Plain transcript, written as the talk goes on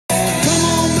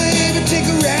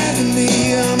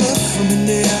from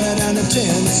Indiana down to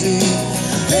Tennessee.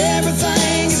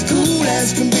 Everything is cool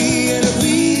as can be in a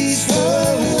peaceful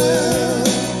world.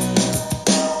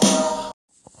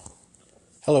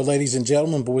 Hello, ladies and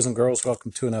gentlemen, boys and girls.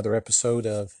 Welcome to another episode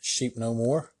of Sheep No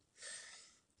More.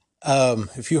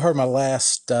 If you heard my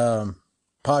last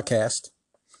podcast,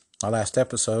 my last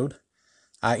episode,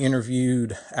 I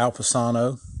interviewed Al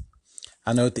Pisano.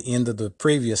 I know at the end of the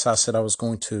previous, I said I was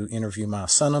going to interview my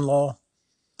son-in-law.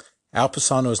 Al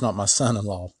Pisano is not my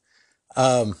son-in-law.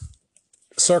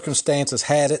 Circumstances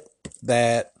had it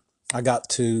that I got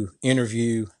to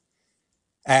interview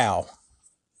Al.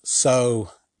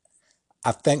 So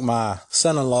I think my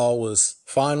son-in-law was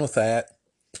fine with that.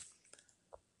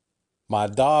 My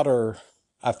daughter,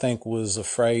 I think, was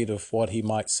afraid of what he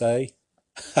might say.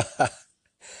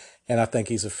 And I think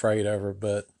he's afraid of her,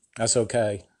 but that's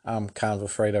okay. I'm kind of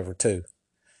afraid of her too.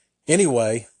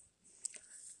 Anyway,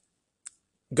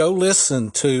 go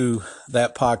listen to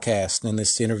that podcast and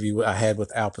this interview I had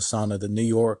with Al Pisano, the New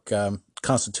York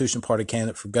Constitution Party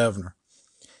candidate for governor.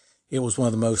 It was one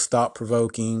of the most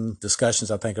thought-provoking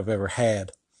discussions I think I've ever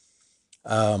had.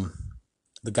 The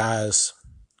guy is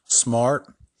smart.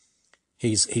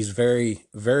 He's very,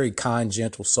 very kind,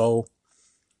 gentle soul.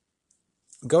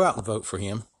 Go out and vote for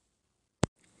him.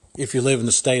 If you live in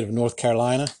the state of North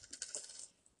Carolina,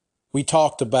 we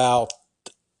talked about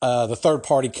the third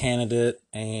party candidate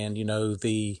and,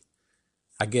 the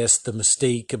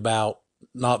mystique about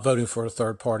not voting for a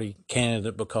third party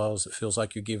candidate because it feels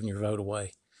like you're giving your vote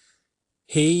away.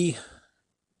 He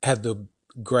had the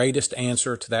greatest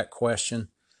answer to that question.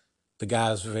 The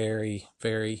guy's very,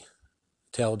 very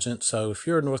intelligent. So if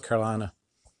you're in North Carolina,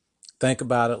 think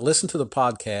about it, listen to the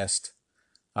podcast,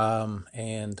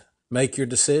 and make your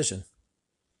decision.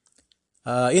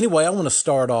 Anyway, I want to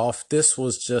start off. This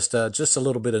was just a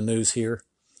little bit of news here.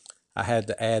 I had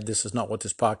to add, this is not what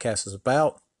this podcast is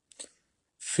about.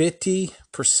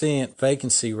 50%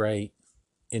 vacancy rate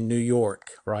in New York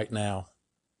right now.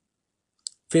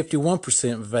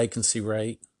 51% vacancy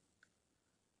rate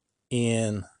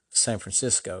in San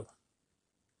Francisco.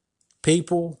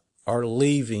 People are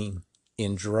leaving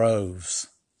in droves.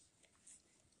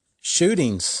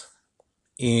 Shootings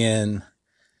in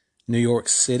New York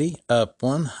City up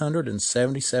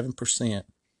 177%.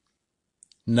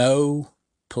 No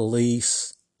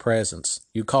police presence.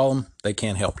 You call them, they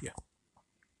can't help you.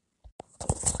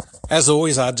 As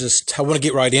always, I want to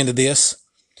get right into this.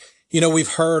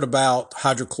 We've heard about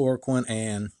hydrochloroquine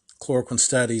and chloroquine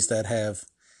studies that have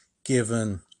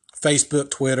given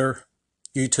Facebook, Twitter,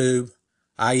 YouTube,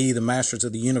 i.e. the masters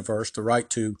of the universe, the right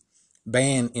to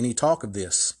ban any talk of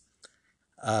this.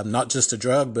 Not just a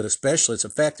drug, but especially its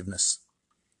effectiveness.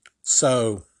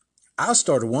 So I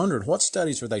started wondering, what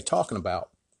studies are they talking about?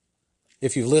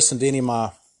 If you've listened to any of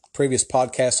my previous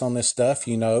podcasts on this stuff,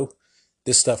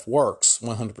 this stuff works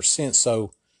 100%.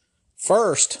 So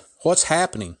first, what's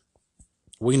happening?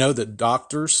 We know that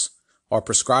doctors are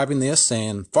prescribing this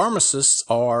and pharmacists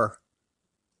are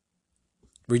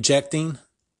rejecting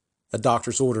a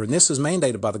doctor's order. And this is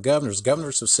mandated by the governors.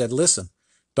 Governors have said, listen,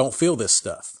 don't fill this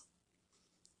stuff.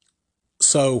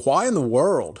 So why in the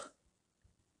world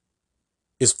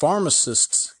is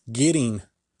pharmacists getting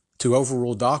to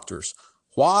overrule doctors?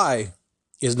 Why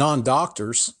is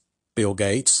non-doctors, Bill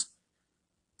Gates,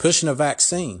 pushing a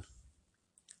vaccine?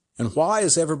 And why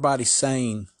is everybody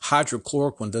saying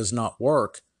hydrochloroquine does not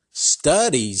work?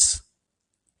 Studies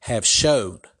have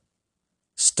showed.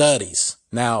 Studies.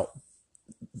 Now,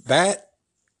 that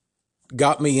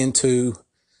got me into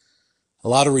a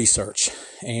lot of research,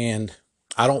 and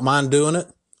I don't mind doing it.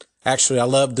 Actually, I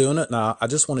love doing it, and I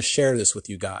just want to share this with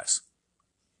you guys.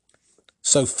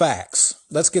 So facts.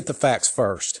 Let's get the facts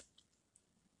first.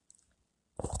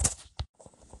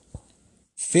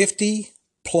 50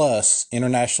 plus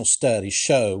international studies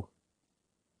show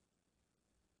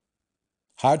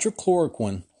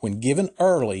hydrochloroquine, when given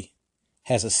early,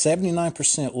 has a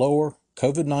 79% lower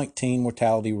COVID-19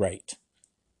 mortality rate.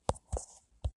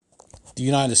 The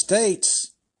United States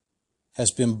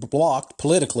has been blocked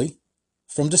politically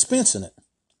from dispensing it.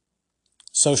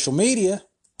 Social media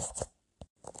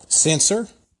censor.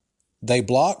 They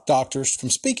block doctors from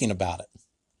speaking about it.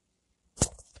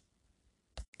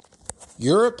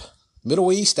 Europe,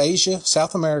 Middle East, Asia,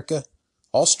 South America,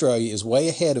 Australia is way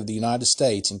ahead of the United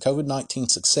States in COVID-19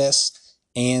 success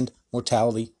and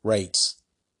mortality rates.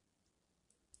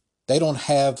 They don't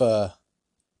have a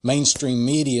mainstream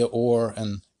media or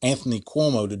an Anthony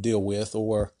Cuomo to deal with,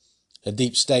 or a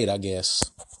deep state, I guess.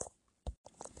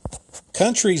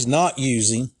 Countries not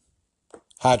using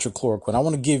hydrochloroquine. I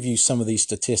want to give you some of these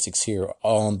statistics here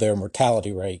on their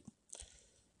mortality rate.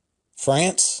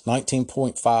 France,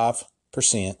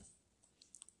 19.5%.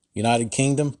 United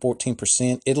Kingdom,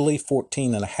 14%. Italy,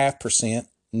 14.5%.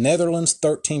 Netherlands,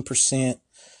 13%.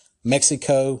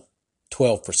 Mexico,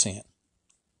 12%.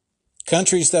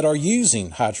 Countries that are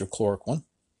using hydrochloroquine,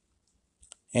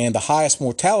 and the highest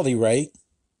mortality rate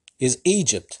is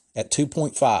Egypt at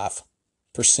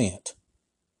 2.5%.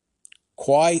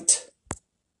 Quite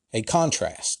a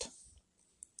contrast.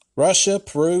 Russia,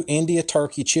 Peru, India,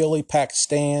 Turkey, Chile,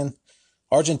 Pakistan,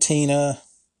 Argentina.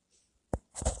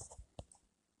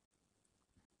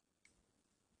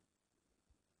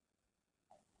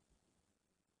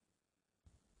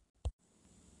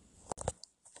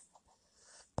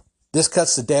 This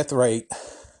cuts the death rate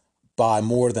by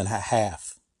more than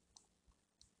half.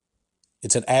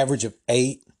 It's an average of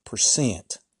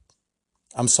 8%.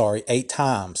 8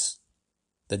 times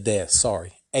the death.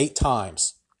 8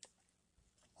 times.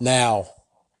 Now,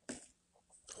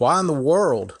 why in the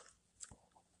world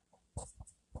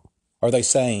are they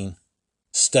saying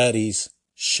studies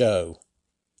show?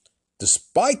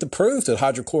 Despite the proof that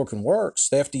hydrochloroquine works,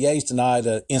 the FDA's denied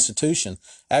an institution.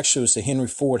 Actually, it's the Henry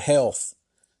Ford Health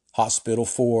Hospital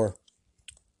for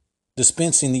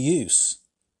dispensing the use.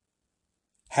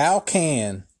 How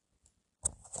can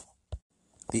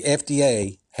the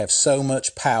FDA have so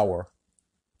much power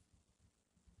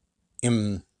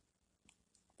in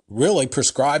really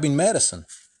prescribing medicine?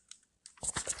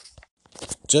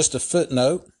 Just a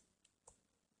footnote,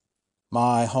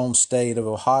 my home state of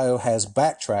Ohio has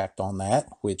backtracked on that,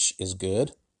 which is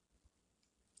good.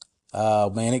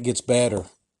 Man, it gets better.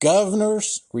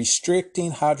 Governors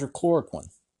restricting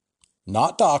hydrochloroquine.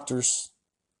 Not doctors,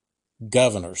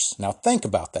 governors. Now think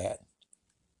about that.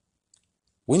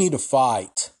 We need to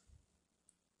fight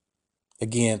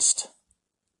against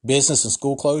business and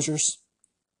school closures,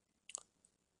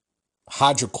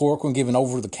 hydrochloroquine given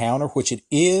over the counter, which it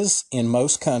is in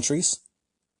most countries,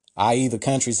 i.e. the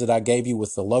countries that I gave you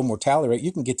with the low mortality rate.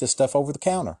 You can get this stuff over the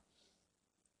counter.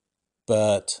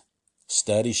 But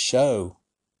studies show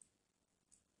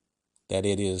that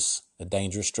it is a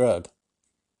dangerous drug.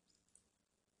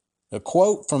 A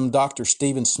quote from Dr.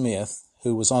 Stephen Smith,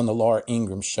 who was on the Laura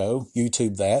Ingraham show.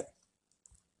 YouTube that.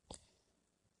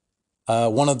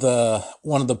 One of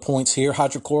the points here,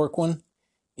 hydrochloroquine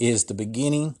is the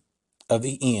beginning of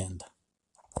the end.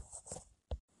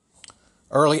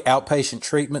 Early outpatient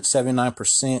treatment,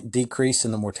 79% decrease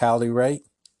in the mortality rate.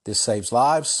 This saves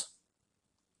lives.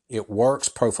 It works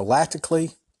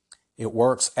prophylactically. It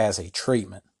works as a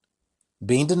treatment.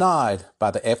 Being denied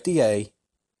by the FDA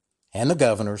and the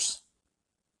governors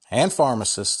and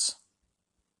pharmacists,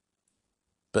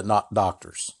 but not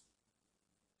doctors.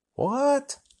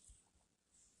 What?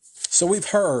 So we've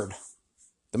heard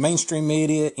the mainstream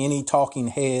media, any talking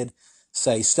head,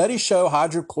 say studies show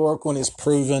hydrochloroquine is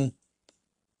proven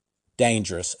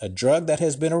dangerous. A drug that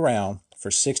has been around for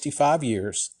 65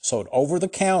 years, sold over the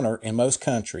counter in most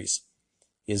countries,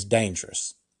 is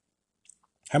dangerous.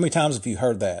 How many times have you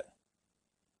heard that?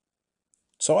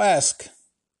 So ask.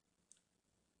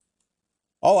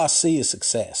 All I see is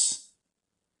success.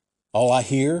 All I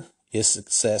hear is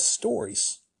success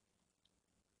stories.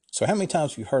 So how many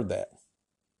times have you heard that?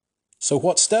 So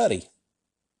what study?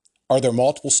 Are there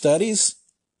multiple studies?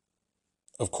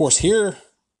 Of course, here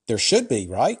there should be,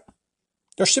 right?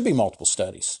 There should be multiple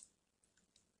studies.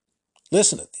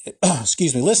 Listen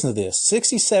to this.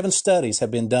 67 studies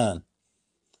have been done.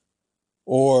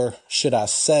 Or should I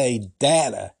say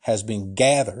data has been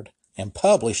gathered and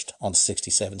published on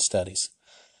 67 studies.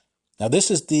 Now,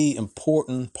 this is the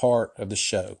important part of the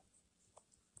show.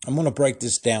 I'm going to break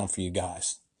this down for you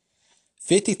guys.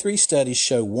 53 studies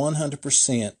show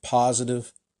 100%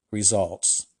 positive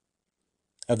results.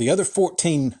 Of the other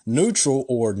 14 neutral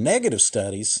or negative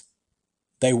studies,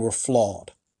 they were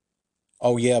flawed.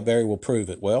 Oh yeah, Barry will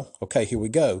prove it. Well, okay, here we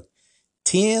go.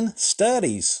 10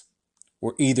 studies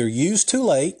were either used too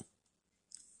late.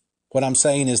 What I'm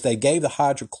saying is they gave the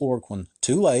hydrochloroquine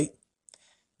too late.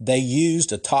 They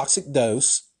used a toxic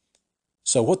dose.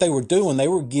 So what they were doing, they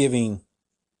were giving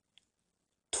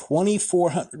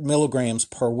 2,400 milligrams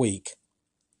per week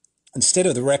instead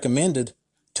of the recommended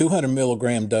 200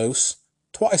 milligram dose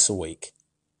twice a week.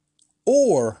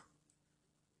 Or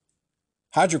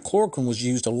hydrochloroquine was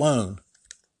used alone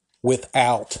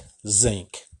without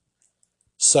zinc.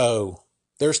 So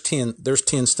there's 10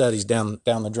 studies down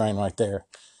the drain right there.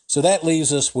 So that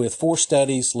leaves us with 4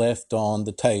 studies left on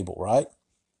the table, right?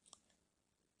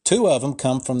 2 of them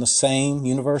come from the same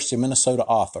University of Minnesota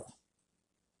author.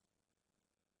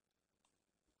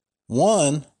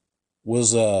 One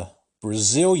was a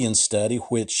Brazilian study,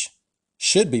 which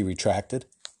should be retracted.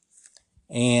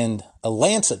 and a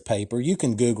Lancet paper. You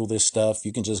can Google this stuff.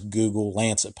 You can just Google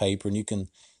Lancet paper and you can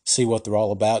see what they're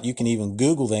all about. You can even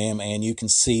Google them and you can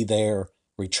see their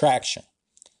retraction.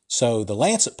 So the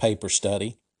Lancet paper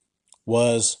study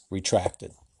was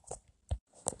retracted.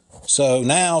 So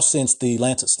now, since the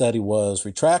Lancet study was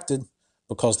retracted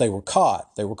because they were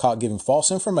caught giving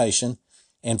false information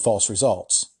and false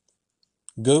results.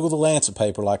 Google the Lancet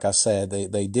paper, like I said.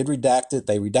 They did redact it.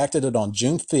 They redacted it on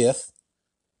June 5th,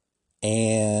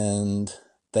 and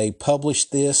they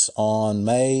published this on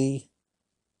May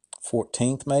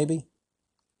 14th, maybe.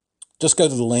 Just go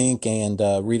to the link and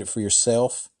read it for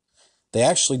yourself. They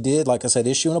actually did, like I said,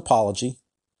 issue an apology.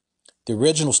 The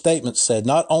original statement said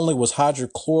not only was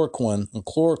hydrochloroquine and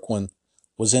chloroquine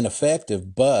was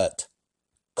ineffective, but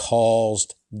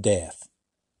caused death.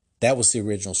 That was the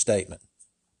original statement.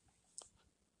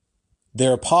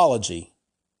 Their apology: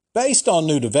 based on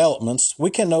new developments, we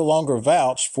can no longer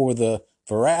vouch for the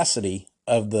veracity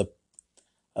of the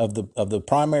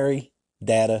primary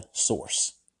data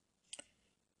source.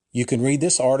 You can read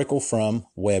this article from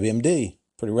WebMD,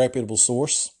 pretty reputable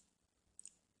source.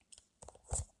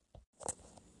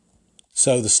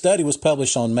 So the study was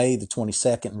published on May the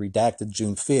 22nd and redacted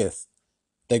June 5th.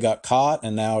 They got caught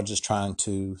and now are just trying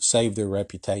to save their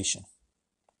reputation.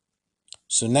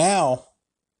 So now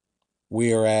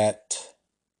we are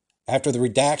after the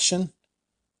redaction,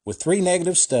 with 3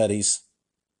 negative studies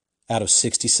out of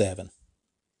 67.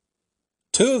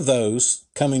 2 of those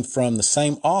coming from the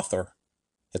same author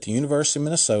at the University of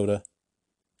Minnesota.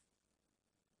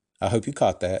 I hope you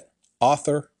caught that.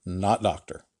 Author, not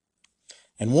doctor.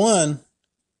 And 1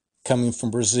 coming from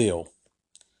Brazil.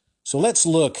 So let's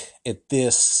look at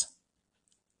this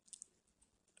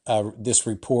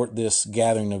report, this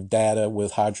gathering of data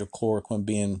with hydrochloroquine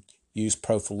being used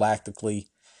prophylactically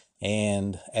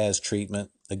and as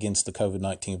treatment against the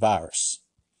COVID-19 virus.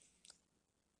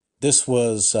 This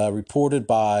was reported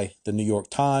by the New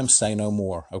York Times. Say no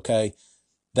more, okay?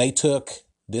 They took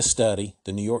this study,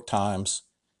 the New York Times,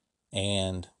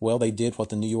 and, well, they did what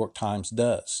the New York Times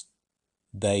does.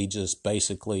 They just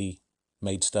basically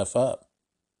made stuff up.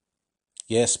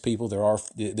 Yes, people,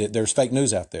 there's fake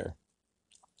news out there.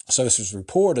 So this was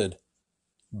reported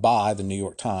by the New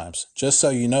York Times. Just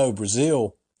so you know,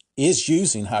 Brazil is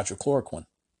using hydrochloroquine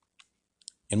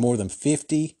in more than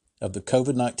 50 of the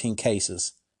COVID-19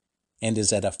 cases and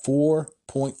is at a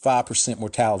 4.5%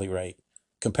 mortality rate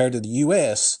compared to the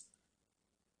U.S.,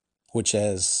 which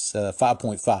has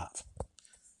 5.5.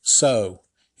 So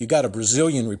you got a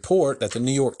Brazilian report that the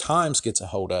New York Times gets a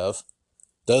hold of,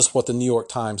 does what the New York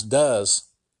Times does,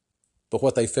 but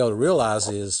what they fail to realize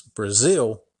is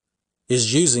Brazil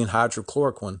is using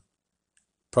hydrochloroquine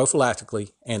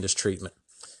prophylactically and as treatment.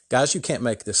 Guys, you can't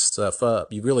make this stuff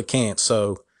up. You really can't.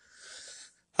 So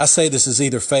I say this is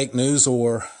either fake news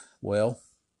or, well,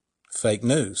 fake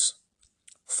news.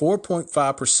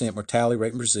 4.5% mortality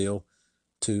rate in Brazil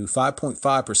to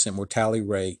 5.5% mortality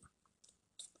rate.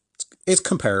 It's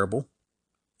comparable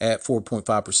at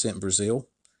 4.5% in Brazil.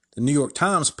 The New York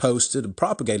Times posted and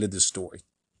propagated this story.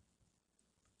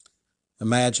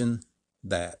 Imagine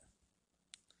that.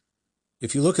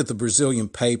 If you look at the Brazilian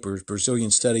papers,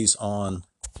 Brazilian studies on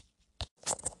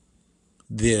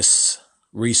this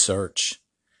research,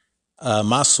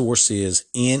 my source is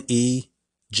nejm.org.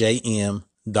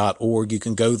 You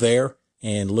can go there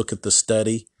and look at the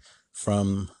study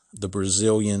from the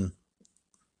Brazilian,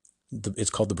 it's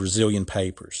called the Brazilian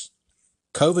papers.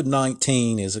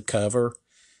 COVID-19 is a cover.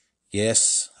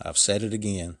 Yes, I've said it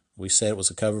again. We said it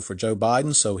was a cover for Joe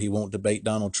Biden so he won't debate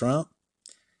Donald Trump.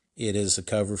 It is a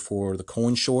cover for the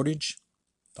coin shortage.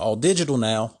 All digital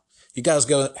now. You guys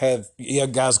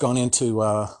gone into,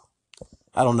 I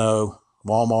don't know,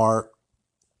 Walmart,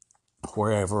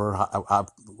 wherever.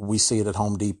 We see it at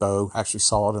Home Depot. Actually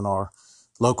saw it in our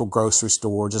local grocery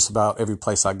store, just about every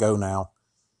place I go now.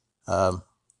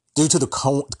 Due to the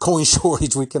coin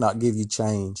shortage, we cannot give you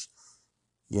change.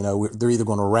 You know, they're either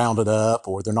going to round it up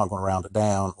or they're not going to round it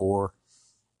down, or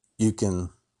you can,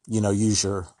 use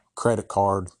your credit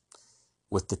card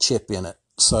with the chip in it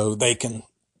so they can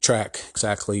track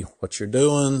exactly what you're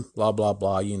doing, blah, blah,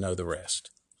 blah. You know the rest.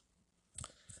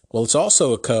 Well, it's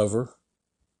also a cover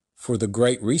for the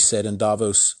Great Reset in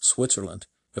Davos, Switzerland.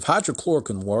 If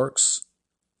hydrochloroquine works,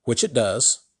 which it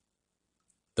does,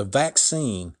 the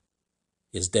vaccine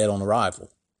is dead on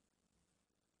arrival.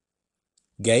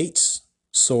 Gates,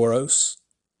 Soros,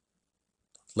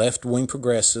 left-wing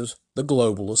progressives, the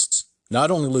globalists, not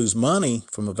only lose money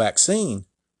from a vaccine,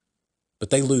 but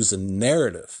they lose a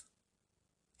narrative,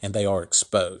 and they are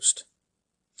exposed.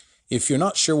 If you're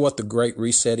not sure what the Great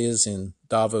Reset is in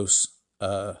Davos,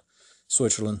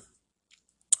 Switzerland.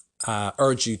 I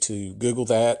urge you to Google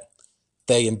that.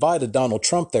 They invited Donald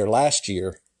Trump there last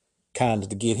year, kind of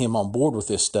to get him on board with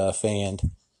this stuff,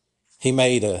 and he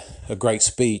made a great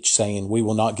speech saying, we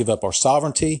will not give up our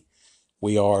sovereignty.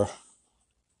 We are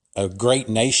a great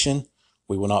nation.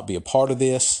 We will not be a part of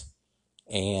this.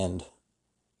 And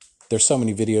there's so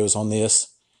many videos on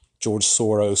this. George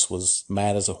Soros was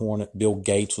mad as a hornet. Bill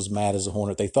Gates was mad as a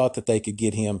hornet. They thought that they could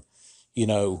get him,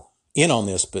 in on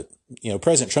this, but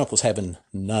President Trump was having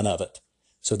none of it.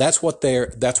 So that's what they're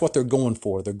going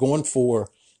for. They're going for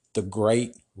the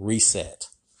Great Reset,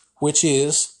 which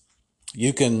is,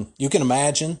 you can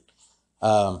imagine,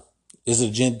 is it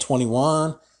Agenda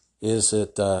 21? Is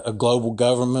it a global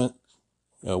government,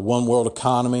 one world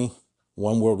economy,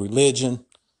 one world religion?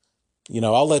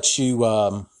 I'll let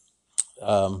you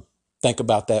think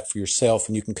about that for yourself,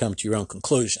 and you can come to your own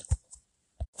conclusion.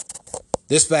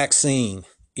 This vaccine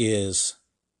is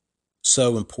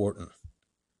so important.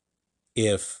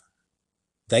 If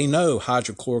they know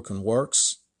hydrochloroquine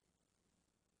works,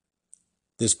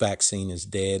 this vaccine is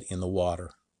dead in the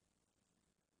water.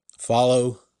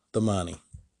 Follow the money.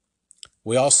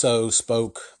 We also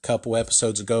spoke a couple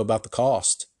episodes ago about the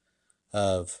cost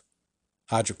of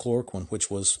hydrochloroquine,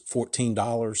 which was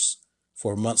 $14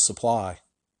 for a month's supply.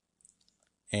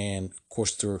 And of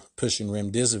course, they're pushing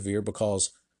remdesivir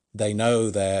because they know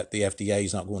that the FDA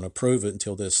is not going to approve it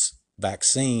until this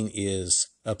vaccine is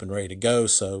up and ready to go.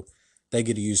 So they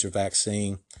get to use their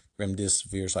vaccine.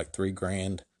 Remdesivir is like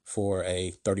 $3,000 for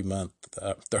a 1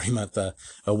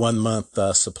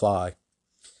 month supply.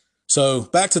 So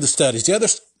back to the studies.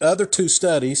 The other two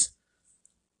studies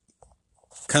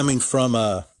coming from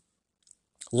a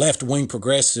left-wing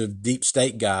progressive deep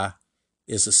state guy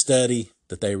is a study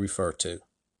that they refer to.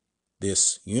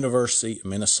 This University of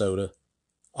Minnesota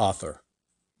author.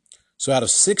 So out of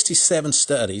 67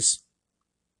 studies,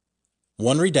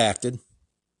 one redacted,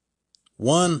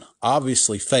 one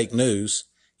obviously fake news,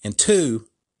 and two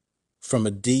from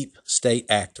a deep state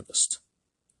activist.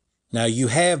 Now you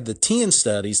have the 10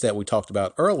 studies that we talked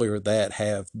about earlier that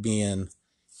have been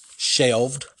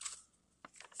shelved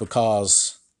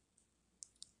because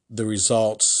the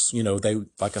results,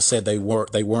 like I said, they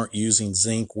weren't using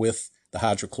zinc with the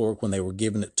hydrochloric when they were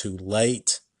giving it too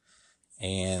late,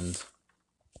 and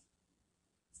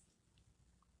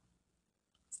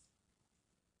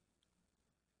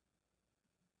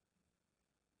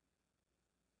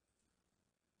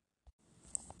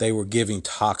they were giving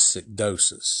toxic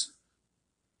doses.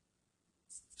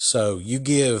 So you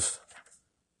give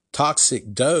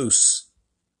toxic dose,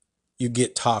 you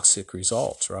get toxic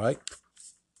results, right?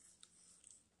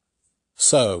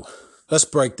 So let's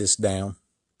break this down.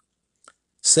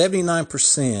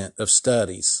 79% of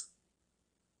studies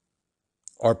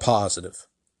are positive.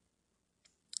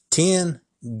 10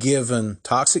 given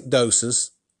toxic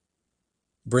doses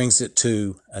brings it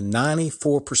to a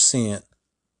 94%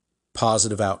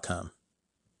 positive outcome.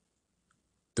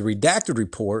 The redacted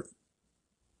report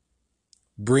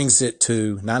brings it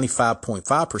to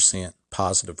 95.5%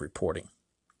 positive reporting.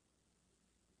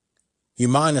 You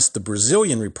minus the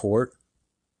Brazilian report,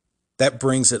 that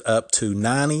brings it up to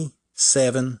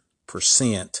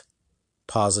 97%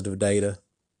 positive data.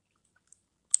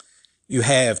 You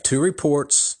have two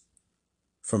reports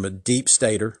from a deep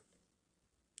stater.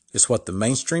 It's what the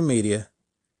mainstream media,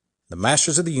 the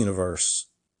masters of the universe,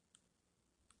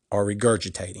 are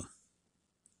regurgitating.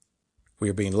 We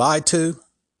are being lied to.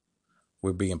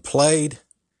 We're being played.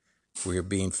 We are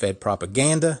being fed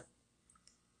propaganda.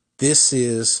 This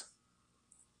is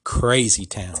crazy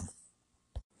town.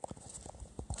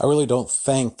 I really don't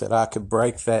think that I could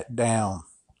break that down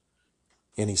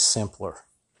any simpler.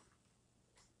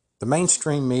 The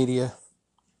mainstream media,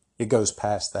 it goes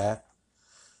past that.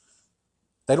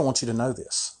 They don't want you to know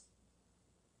this.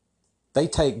 They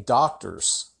take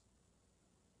doctors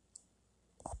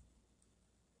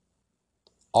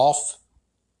off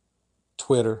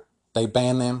Twitter. They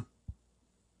ban them.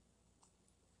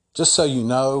 Just so you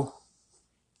know,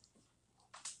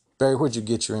 Barry, where'd you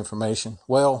get your information?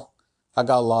 Well, I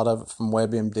got a lot of it from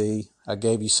WebMD. I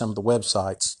gave you some of the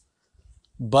websites.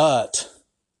 But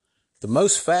the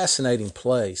most fascinating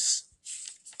place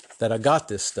that I got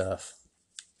this stuff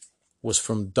was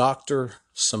from Dr.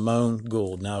 Simone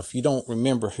Gould. Now, if you don't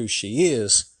remember who she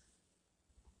is,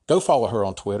 go follow her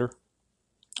on Twitter.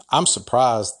 I'm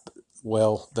surprised,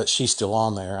 that she's still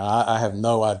on there. I have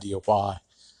no idea why,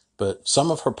 but some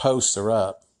of her posts are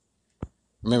up.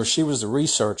 Remember, she was the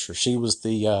researcher. She was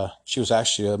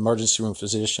actually an emergency room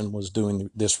physician, was doing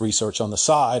this research on the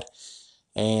side.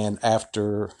 And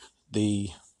after the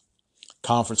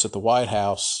conference at the White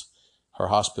House, her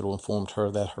hospital informed her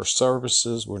that her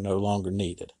services were no longer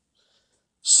needed.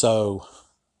 So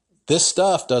this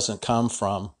stuff doesn't come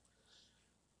from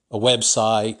a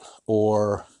website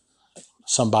or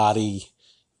somebody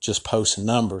just posting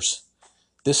numbers.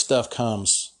 This stuff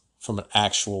comes from an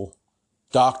actual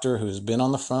doctor who has been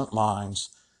on the front lines,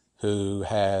 who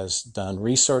has done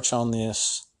research on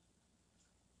this.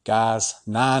 Guys,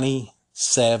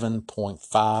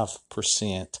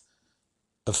 97.5%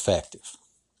 effective.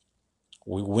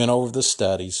 We went over the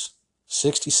studies,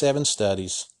 67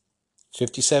 studies,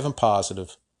 53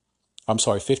 positive,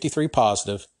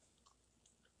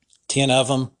 10 of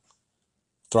them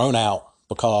thrown out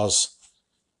because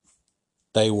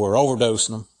they were overdosing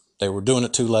them. They were doing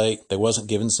it too late. They wasn't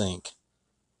giving zinc.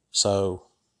 So,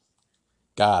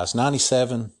 guys,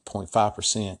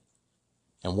 97.5%.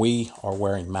 And we are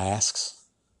wearing masks.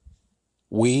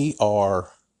 We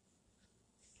are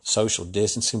social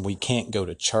distancing. We can't go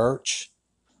to church.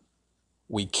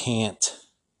 We can't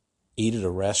eat at a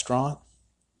restaurant.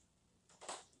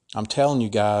 I'm telling you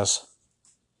guys,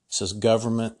 this is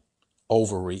government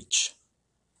overreach.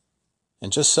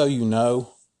 And just so you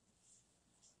know,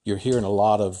 you're hearing a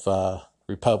lot of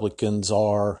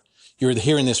you're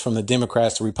hearing this from the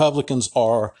Democrats. The Republicans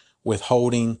are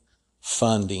withholding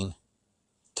funding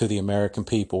to the American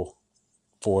people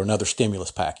for another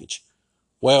stimulus package.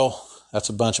 Well, that's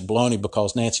a bunch of baloney,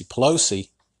 because Nancy Pelosi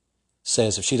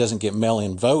says if she doesn't get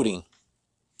mail-in voting,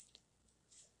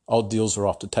 all deals are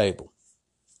off the table.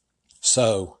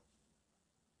 So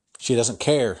she doesn't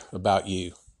care about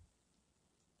you.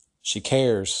 She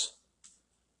cares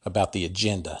about the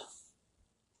agenda.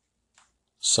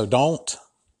 So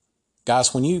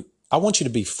guys, I want you to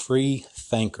be free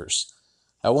thinkers.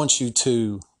 I want you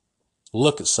to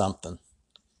look at something.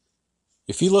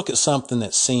 If you look at something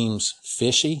that seems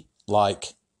fishy,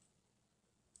 like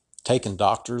taking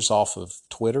doctors off of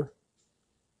Twitter,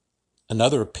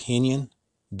 another opinion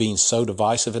being so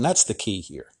divisive, and that's the key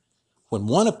here. When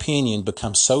one opinion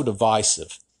becomes so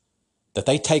divisive that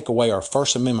they take away our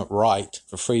First Amendment right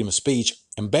for freedom of speech,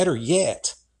 and better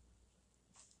yet,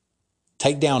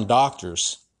 take down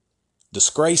doctors,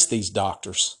 disgrace these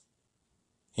doctors,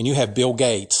 and you have Bill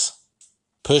Gates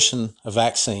pushing a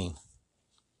vaccine,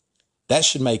 that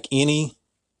should make any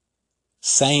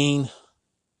sane,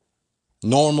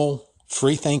 normal,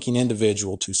 free-thinking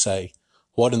individual to say,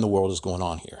 what in the world is going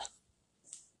on here?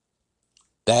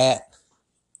 That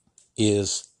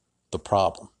is the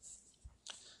problem.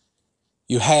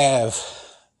 You have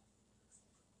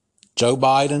Joe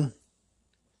Biden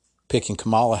picking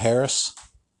Kamala Harris.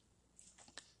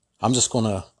 I'm just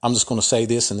gonna say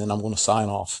this, and then I'm gonna sign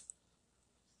off.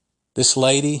 This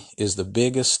lady is the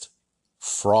biggest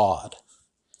fraud.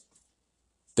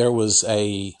 There was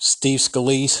a Steve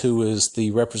Scalise, who is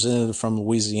the representative from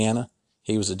Louisiana.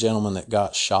 He was a gentleman that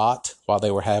got shot while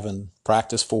they were having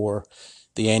practice for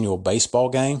the annual baseball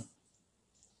game.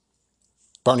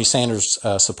 Bernie Sanders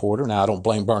supporter. Now, I don't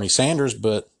blame Bernie Sanders,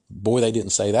 but boy, they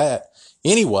didn't say that.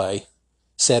 Anyway,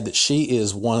 said that she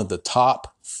is one of the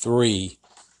top 3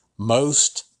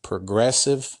 most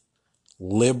progressive,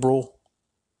 liberal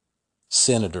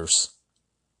senators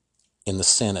in the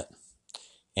Senate.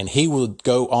 And he would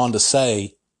go on to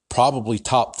say probably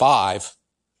top 5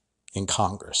 in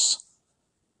Congress.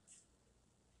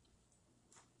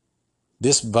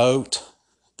 This vote,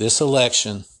 this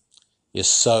election is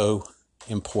so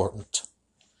important.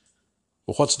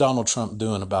 Well, what's Donald Trump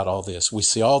doing about all this? We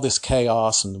see all this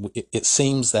chaos, and it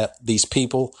seems that these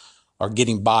people are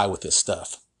getting by with this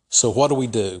stuff. So what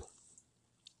do?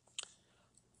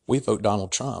 We vote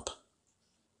Donald Trump,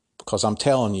 because I'm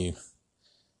telling you,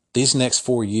 these next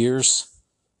 4 years,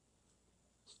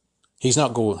 he's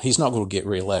not going to get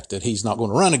reelected. He's not going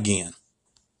to run again.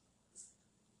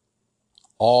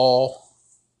 All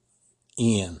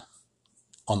in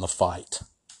on the fight.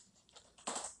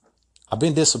 I've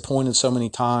been disappointed so many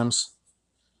times,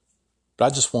 but I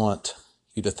just want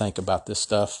you to think about this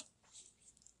stuff.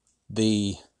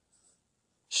 The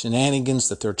shenanigans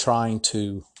that they're trying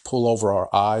to pull over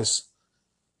our eyes.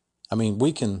 I mean,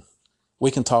 we can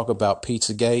talk about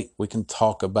Pizzagate. We can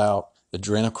talk about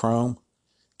adrenochrome.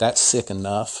 That's sick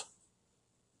enough.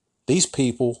 These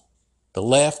people, the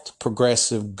left,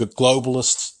 progressive,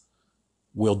 globalists,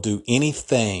 will do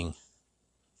anything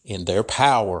in their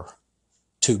power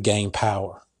to gain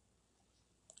power.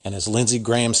 And as Lindsey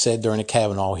Graham said during the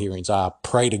Kavanaugh hearings, I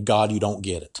pray to God you don't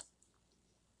get it.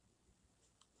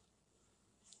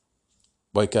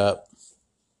 Wake up.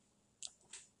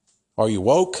 Are you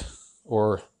woke,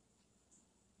 or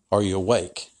are you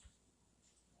awake?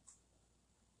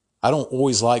 I don't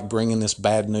always like bringing this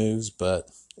bad news, but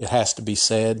it has to be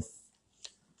said.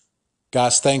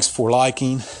 Guys, thanks for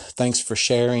liking. Thanks for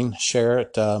sharing. Share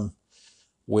it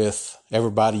with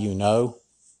everybody you know.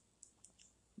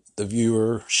 The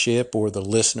viewership or the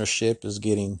listenership is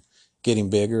getting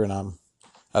bigger, and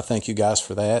I thank you guys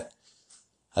for that.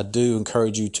 I do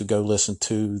encourage you to go listen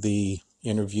to the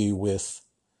interview with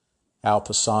Al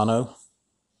Pisano,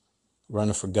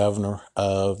 running for governor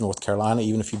of North Carolina.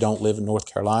 Even if you don't live in North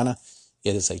Carolina,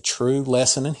 it is a true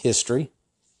lesson in history,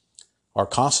 our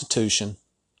Constitution,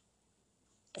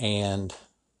 and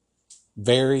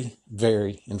very,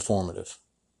 very informative.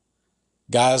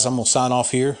 Guys, I'm going to sign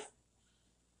off here.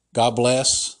 God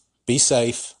bless, be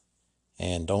safe,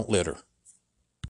 and don't litter.